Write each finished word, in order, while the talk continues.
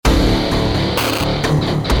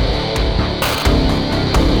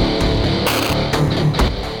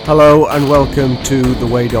Hello and welcome to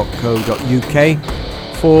theway.co.uk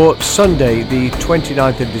for Sunday the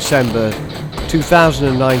 29th of December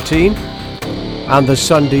 2019 and the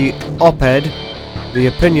Sunday op-ed, the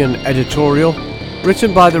opinion editorial,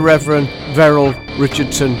 written by the Reverend Verrill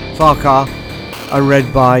Richardson Farquhar and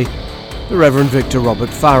read by the Reverend Victor Robert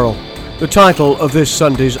Farrell. The title of this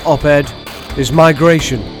Sunday's op-ed is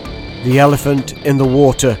Migration, the Elephant in the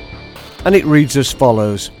Water, and it reads as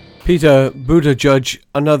follows. Peter Buttigieg,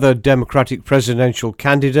 another Democratic presidential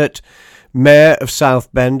candidate, mayor of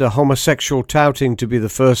South Bend, a homosexual touting to be the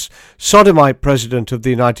first sodomite president of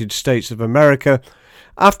the United States of America,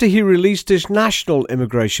 after he released his national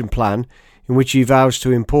immigration plan, in which he vows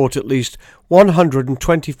to import at least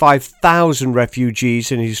 125,000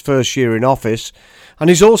 refugees in his first year in office, and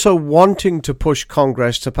is also wanting to push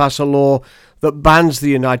Congress to pass a law that bans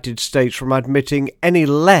the United States from admitting any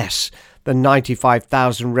less than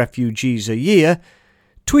 95,000 refugees a year,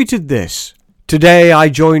 tweeted this. Today I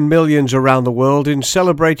join millions around the world in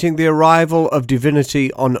celebrating the arrival of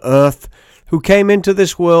divinity on earth, who came into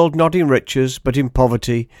this world not in riches but in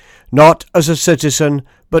poverty, not as a citizen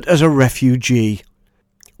but as a refugee.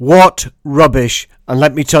 What rubbish, and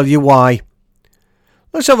let me tell you why.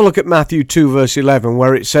 Let's have a look at Matthew 2 verse 11,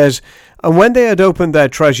 where it says, And when they had opened their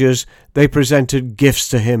treasures, they presented gifts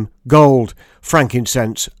to him, gold,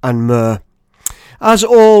 frankincense, and myrrh. As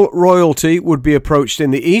all royalty would be approached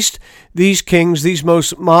in the East, these kings, these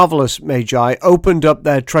most marvellous magi, opened up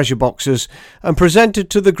their treasure boxes and presented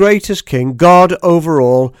to the greatest king, God over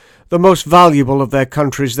all, the most valuable of their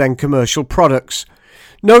country's then commercial products.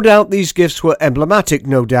 No doubt these gifts were emblematic,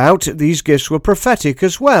 no doubt these gifts were prophetic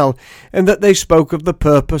as well, in that they spoke of the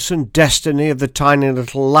purpose and destiny of the tiny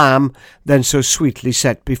little lamb then so sweetly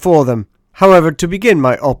set before them. However, to begin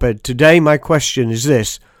my op-ed today, my question is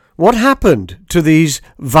this. What happened to these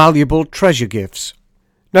valuable treasure gifts?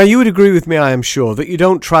 Now, you would agree with me, I am sure, that you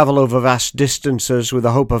don't travel over vast distances with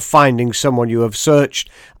the hope of finding someone you have searched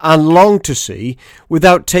and longed to see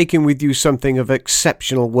without taking with you something of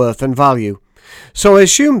exceptional worth and value. So I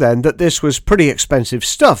assume then that this was pretty expensive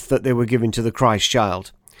stuff that they were giving to the Christ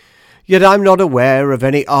child. Yet I'm not aware of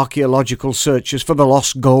any archaeological searches for the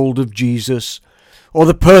lost gold of Jesus, or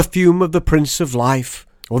the perfume of the Prince of Life,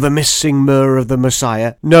 or the missing myrrh of the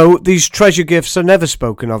Messiah. No, these treasure gifts are never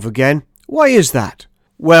spoken of again. Why is that?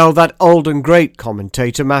 Well, that old and great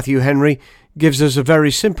commentator, Matthew Henry, gives us a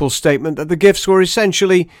very simple statement that the gifts were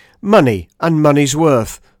essentially money and money's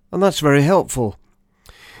worth, and that's very helpful.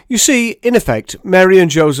 You see, in effect, Mary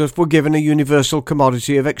and Joseph were given a universal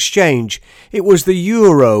commodity of exchange. It was the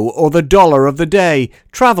euro or the dollar of the day,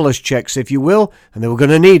 traveller's checks if you will, and they were going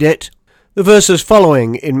to need it. The verses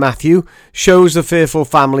following in Matthew shows the fearful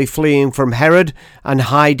family fleeing from Herod and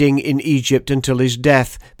hiding in Egypt until his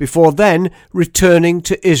death, before then returning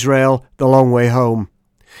to Israel the long way home.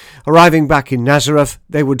 Arriving back in Nazareth,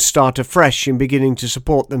 they would start afresh in beginning to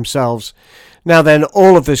support themselves. Now then,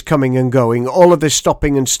 all of this coming and going, all of this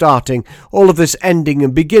stopping and starting, all of this ending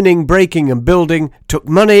and beginning, breaking and building, took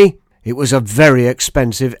money. It was a very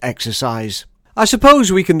expensive exercise. I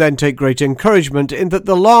suppose we can then take great encouragement in that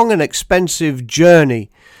the long and expensive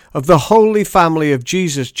journey of the Holy Family of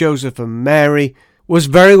Jesus, Joseph and Mary was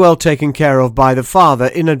very well taken care of by the Father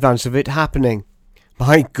in advance of it happening.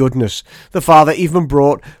 My goodness, the Father even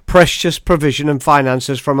brought precious provision and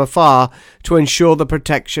finances from afar to ensure the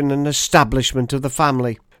protection and establishment of the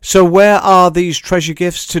family. So where are these treasure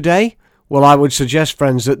gifts today? Well, I would suggest,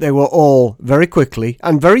 friends, that they were all, very quickly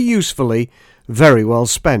and very usefully, very well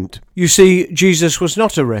spent. You see, Jesus was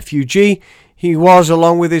not a refugee. He was,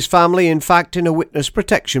 along with his family, in fact, in a witness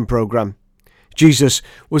protection program. Jesus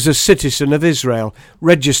was a citizen of Israel,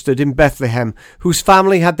 registered in Bethlehem, whose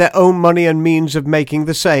family had their own money and means of making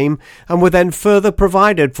the same, and were then further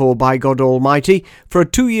provided for by God Almighty for a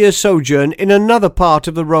 2-year sojourn in another part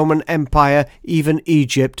of the Roman Empire, even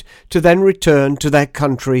Egypt, to then return to their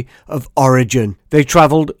country of origin. They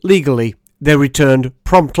travelled legally. They returned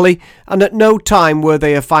promptly, and at no time were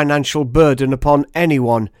they a financial burden upon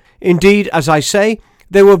anyone. Indeed, as I say,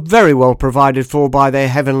 they were very well provided for by their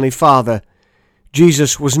Heavenly Father.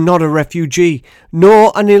 Jesus was not a refugee,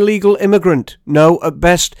 nor an illegal immigrant. No, at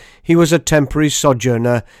best, he was a temporary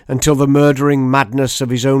sojourner until the murdering madness of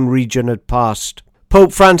his own region had passed.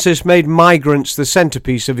 Pope Francis made migrants the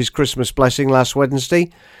centrepiece of his Christmas blessing last Wednesday,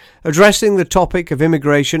 addressing the topic of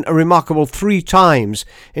immigration a remarkable 3 times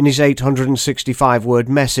in his 865-word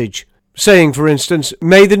message. Saying, for instance,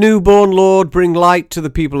 "May the newborn Lord bring light to the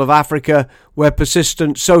people of Africa, where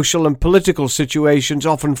persistent social and political situations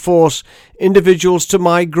often force individuals to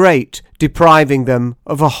migrate, depriving them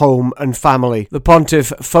of a home and family. The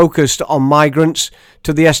pontiff focused on migrants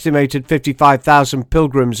to the estimated 55,000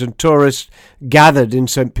 pilgrims and tourists gathered in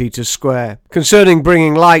St. Peter's Square. Concerning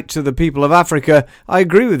bringing light to the people of Africa, I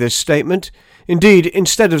agree with this statement. Indeed,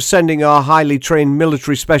 instead of sending our highly trained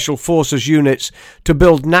military special forces units to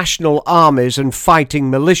build national armies and fighting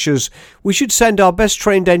militias, we should send our best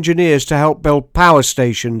trained engineers to help build power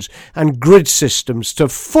stations and grid systems to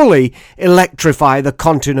fully electrify the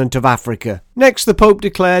continent of Africa. Next, the Pope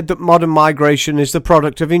declared that modern migration is the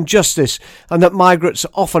product of injustice and that migrants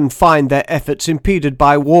often find their efforts impeded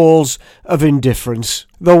by walls of indifference.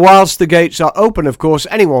 Though whilst the gates are open, of course,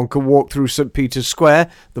 anyone can walk through St. Peter's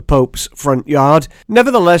Square, the Pope's front yard.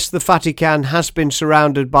 Nevertheless, the Vatican has been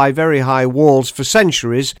surrounded by very high walls for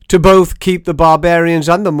centuries to both keep the barbarians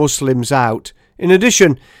and the Muslims out. In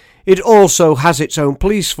addition, it also has its own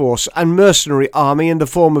police force and mercenary army in the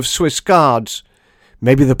form of Swiss guards.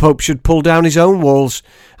 Maybe the Pope should pull down his own walls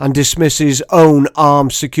and dismiss his own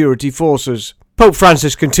armed security forces. Pope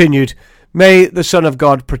Francis continued, "May the Son of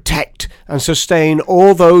God protect and sustain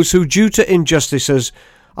all those who, due to injustices,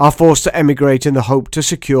 are forced to emigrate in the hope to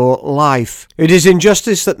secure life. It is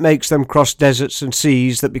injustice that makes them cross deserts and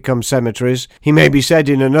seas that become cemeteries," he maybe said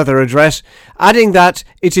in another address, adding that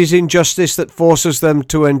it is injustice that forces them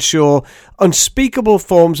to endure unspeakable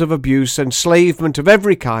forms of abuse, enslavement of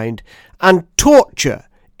every kind, and torture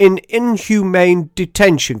in inhumane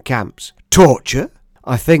detention camps. Torture?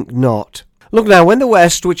 I think not. Look now, when the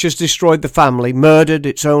West, which has destroyed the family, murdered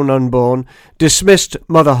its own unborn, dismissed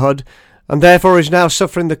motherhood, and therefore is now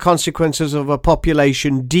suffering the consequences of a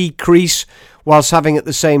population decrease, whilst having at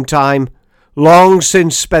the same time long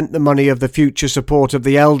since spent the money of the future support of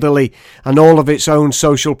the elderly and all of its own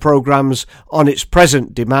social programs on its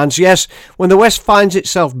present demands. Yes, when the West finds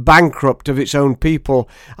itself bankrupt of its own people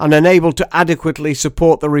and unable to adequately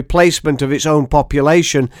support the replacement of its own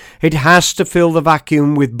population, it has to fill the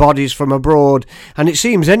vacuum with bodies from abroad, and it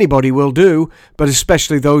seems anybody will do, but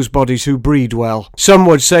especially those bodies who breed well. Some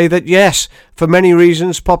would say that yes, for many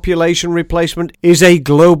reasons, population replacement is a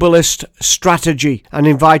globalist strategy, and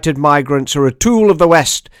invited migrants are a tool of the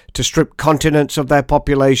West to strip continents of their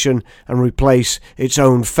population and replace its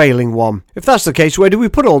own failing one. If that's the case, where do we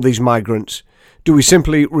put all these migrants? Do we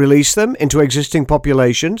simply release them into existing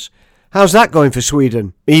populations? How's that going for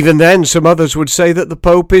Sweden? Even then, some others would say that the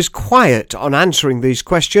Pope is quiet on answering these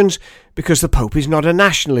questions because the Pope is not a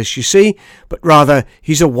nationalist, you see, but rather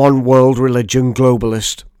he's a one-world religion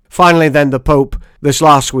globalist. Finally, then, the Pope, this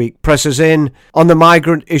last week, presses in on the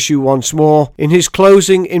migrant issue once more in his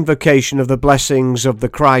closing invocation of the blessings of the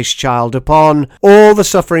Christ child upon all the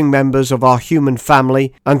suffering members of our human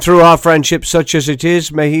family, and through our friendship, such as it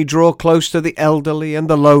is, may he draw close to the elderly and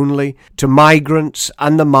the lonely, to migrants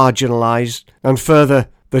and the marginalised, and further,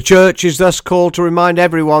 the Church is thus called to remind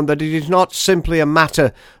everyone that it is not simply a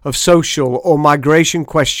matter of social or migration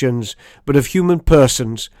questions, but of human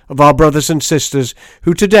persons, of our brothers and sisters,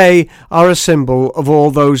 who today are a symbol of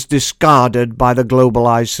all those discarded by the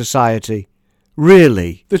globalised society.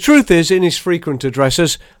 Really? The truth is, in his frequent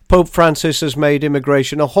addresses, Pope Francis has made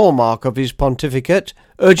immigration a hallmark of his pontificate,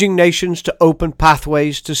 urging nations to open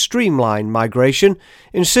pathways to streamline migration,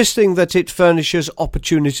 insisting that it furnishes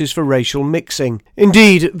opportunities for racial mixing.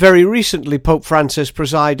 Indeed, very recently Pope Francis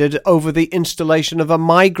presided over the installation of a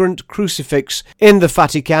migrant crucifix in the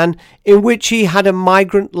Vatican, in which he had a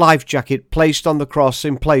migrant life jacket placed on the cross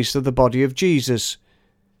in place of the body of Jesus.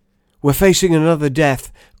 "We're facing another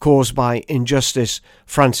death caused by injustice,"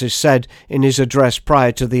 Francis said in his address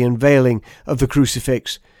prior to the unveiling of the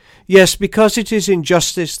crucifix. "Yes, because it is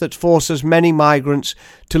injustice that forces many migrants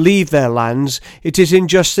to leave their lands. It is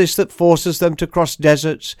injustice that forces them to cross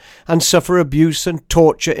deserts and suffer abuse and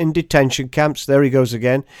torture in detention camps." There he goes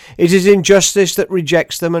again. "It is injustice that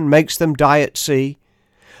rejects them and makes them die at sea.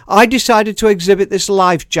 I decided to exhibit this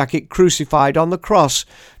life jacket crucified on the cross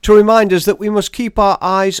to remind us that we must keep our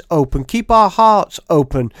eyes open, keep our hearts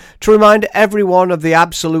open, to remind everyone of the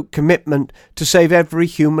absolute commitment to save every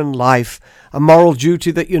human life, a moral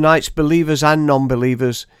duty that unites believers and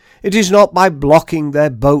non-believers. It is not by blocking their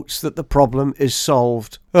boats that the problem is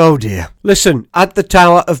solved." Oh dear. Listen, at the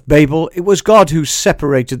Tower of Babel, it was God who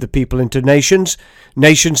separated the people into nations,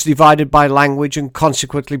 nations divided by language and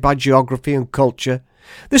consequently by geography and culture.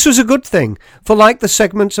 This was a good thing, for like the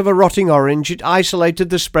segments of a rotting orange, it isolated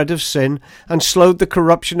the spread of sin and slowed the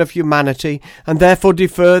corruption of humanity, and therefore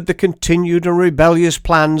deferred the continued and rebellious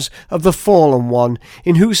plans of the fallen one,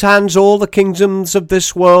 in whose hands all the kingdoms of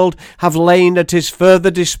this world have lain at his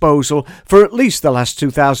further disposal for at least the last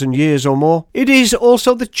 2,000 years or more. It is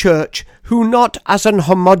also the Church who, not as an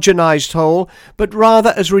homogenized whole, but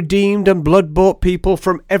rather as redeemed and blood-bought people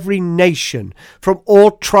from every nation, from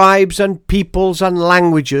all tribes and peoples and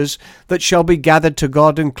languages, that shall be gathered to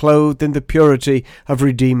God and clothed in the purity of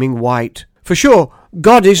redeeming white. For sure,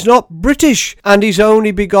 God is not British, and his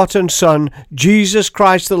only begotten Son, Jesus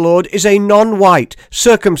Christ the Lord, is a non-white,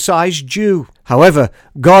 circumcised Jew. However,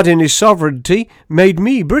 God in his sovereignty made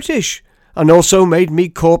me British, and also made me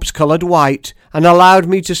corpse-coloured white, and allowed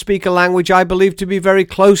me to speak a language I believe to be very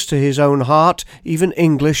close to his own heart, even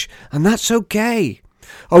English, and that's okay.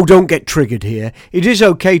 Oh, don't get triggered here. It is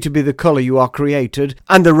okay to be the colour you are created,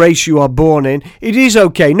 and the race you are born in. It is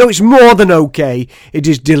okay. No, it's more than okay. It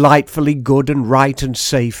is delightfully good and right and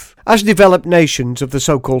safe. As developed nations of the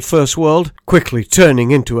so-called First World, quickly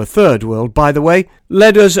turning into a Third World, by the way,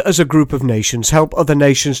 led us as a group of nations help other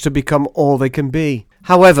nations to become all they can be.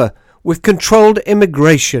 However, with controlled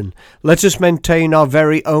immigration, let us maintain our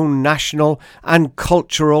very own national and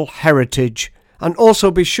cultural heritage, and also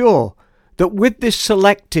be sure that with this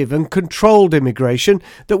selective and controlled immigration,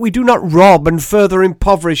 that we do not rob and further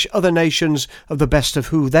impoverish other nations of the best of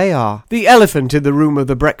who they are. The elephant in the room of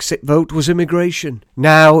the Brexit vote was immigration.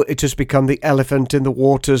 Now it has become the elephant in the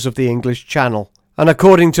waters of the English Channel. And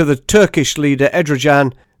according to the Turkish leader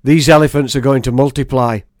Erdogan, these elephants are going to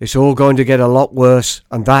multiply. It's all going to get a lot worse,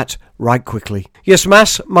 and that right quickly. Yes,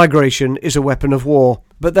 mass migration is a weapon of war,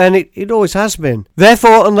 but then it always has been.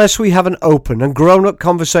 Therefore, unless we have an open and grown-up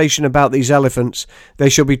conversation about these elephants, they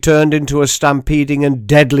shall be turned into a stampeding and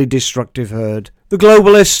deadly destructive herd. The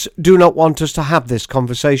globalists do not want us to have this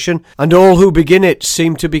conversation, and all who begin it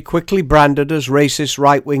seem to be quickly branded as racist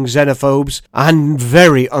right-wing xenophobes and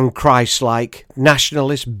very unchristlike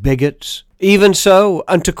nationalist bigots. Even so,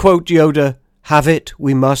 and to quote Yoda, have it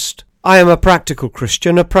we must. I am a practical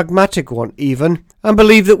Christian, a pragmatic one even, and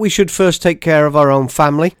believe that we should first take care of our own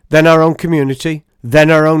family, then our own community, then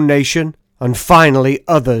our own nation, and finally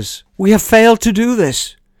others. We have failed to do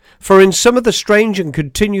this. For in some of the strange and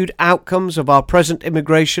continued outcomes of our present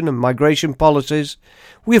immigration and migration policies,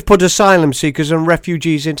 we have put asylum seekers and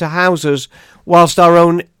refugees into houses, whilst our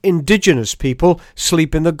own indigenous people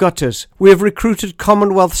sleep in the gutters. We have recruited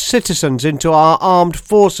Commonwealth citizens into our armed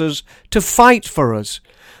forces to fight for us,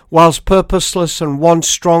 whilst purposeless and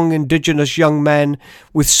once-strong indigenous young men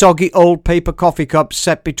with soggy old paper coffee cups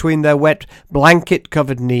set between their wet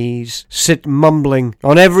blanket-covered knees sit mumbling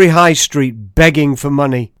on every high street begging for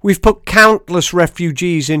money. We've put countless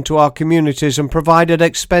refugees into our communities and provided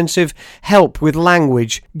expensive help with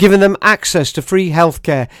language, given them access to free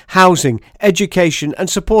healthcare, housing, education and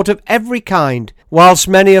support of every kind, whilst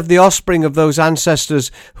many of the offspring of those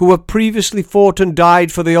ancestors who have previously fought and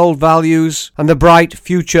died for the old values and the bright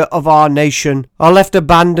future of our nation are left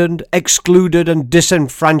abandoned, excluded and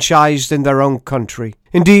disenfranchised in their own country.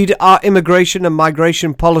 Indeed, our immigration and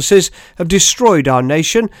migration policies have destroyed our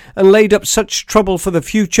nation and laid up such trouble for the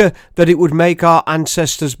future that it would make our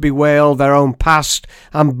ancestors bewail their own past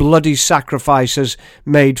and bloody sacrifices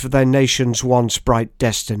made for their nation's once bright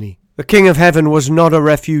destiny. The King of Heaven was not a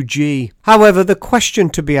refugee. However, the question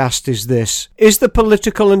to be asked is this: is the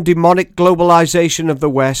political and demonic globalization of the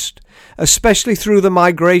West, especially through the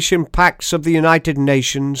migration pacts of the United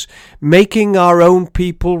Nations, making our own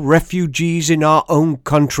people refugees in our own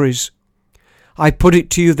countries? I put it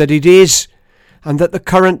to you that it is, and that the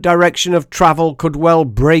current direction of travel could well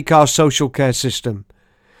break our social care system,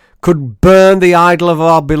 could burn the idol of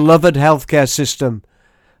our beloved healthcare system,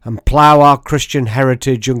 and plough our Christian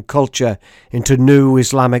heritage and culture into new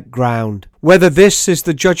Islamic ground. Whether this is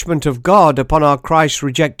the judgment of God upon our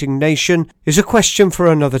Christ-rejecting nation is a question for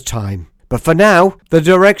another time. But for now, the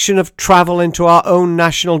direction of travel into our own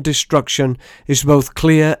national destruction is both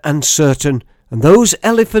clear and certain, and those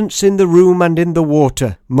elephants in the room and in the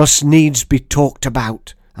water must needs be talked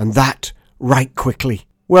about, and that right quickly.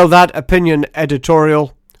 Well, that opinion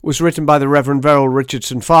editorial was written by the Reverend Verrill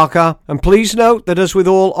Richardson Farquhar, and please note that as with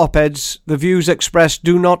all op-eds, the views expressed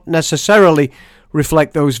do not necessarily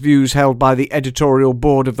reflect those views held by the editorial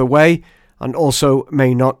board of The Way, and also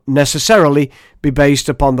may not necessarily be based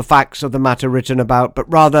upon the facts of the matter written about,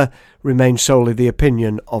 but rather remain solely the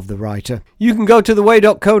opinion of the writer. You can go to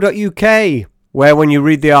theway.co.uk, where when you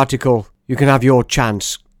read the article, you can have your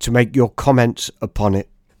chance to make your comments upon it.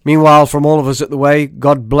 Meanwhile, from all of us at The Way,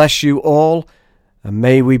 God bless you all, and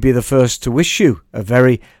may we be the first to wish you a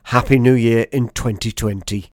very happy new year in 2020.